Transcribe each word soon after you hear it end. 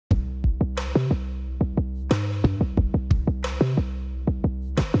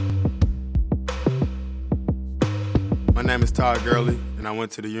name is Todd Gurley, and I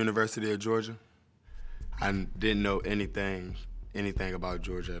went to the University of Georgia. I didn't know anything about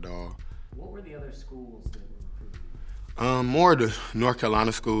Georgia at all. What were the other schools that were recruiting? More of the North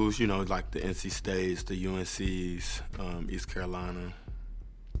Carolina schools, you know, like the NC States, the UNCs, East Carolina,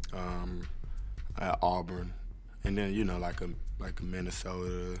 Auburn, and then, you know, like a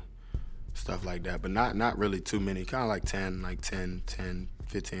Minnesota, stuff like that. But not really too many. Kind of like 10,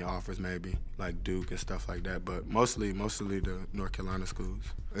 15 offers maybe, like Duke and stuff like that. But mostly the North Carolina schools.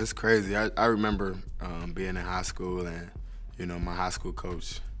 It's crazy. I remember being in high school, and, you know, my high school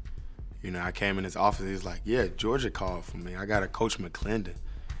coach, you know, I came in his office, he was like, yeah, Georgia called for me. I got a Coach McClendon.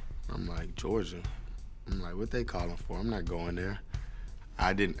 I'm like, Georgia? I'm like, what they calling for? I'm not going there.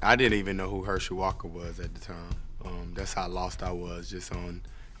 I didn't even know who Herschel Walker was at the time. That's how lost I was just on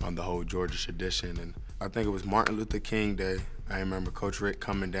the whole Georgia tradition. And I think it was Martin Luther King Day. I remember Coach Richt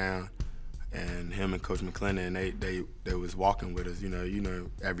coming down, and him and Coach McClendon, and they was walking with us. You know,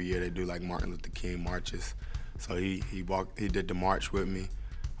 every year they do like Martin Luther King marches. So he did the march with me.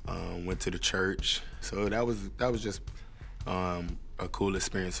 Went to the church. So that was just a cool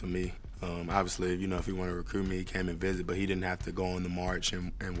experience for me. Obviously, you know, if he wanted to recruit me, he came and visit, but he didn't have to go on the march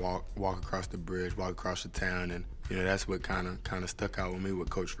and walk across the bridge, walk across the town. And, you know, that's what kind of stuck out with me with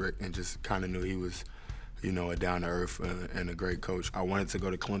Coach Richt, and just kind of knew he was, you know, a down-to-earth and a great coach. I wanted to go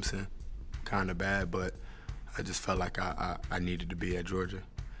to Clemson kind of bad, but I just felt like I needed to be at Georgia.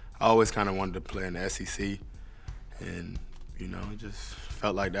 I always kind of wanted to play in the SEC, and, you know, it just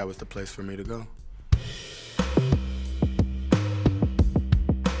felt like that was the place for me to go.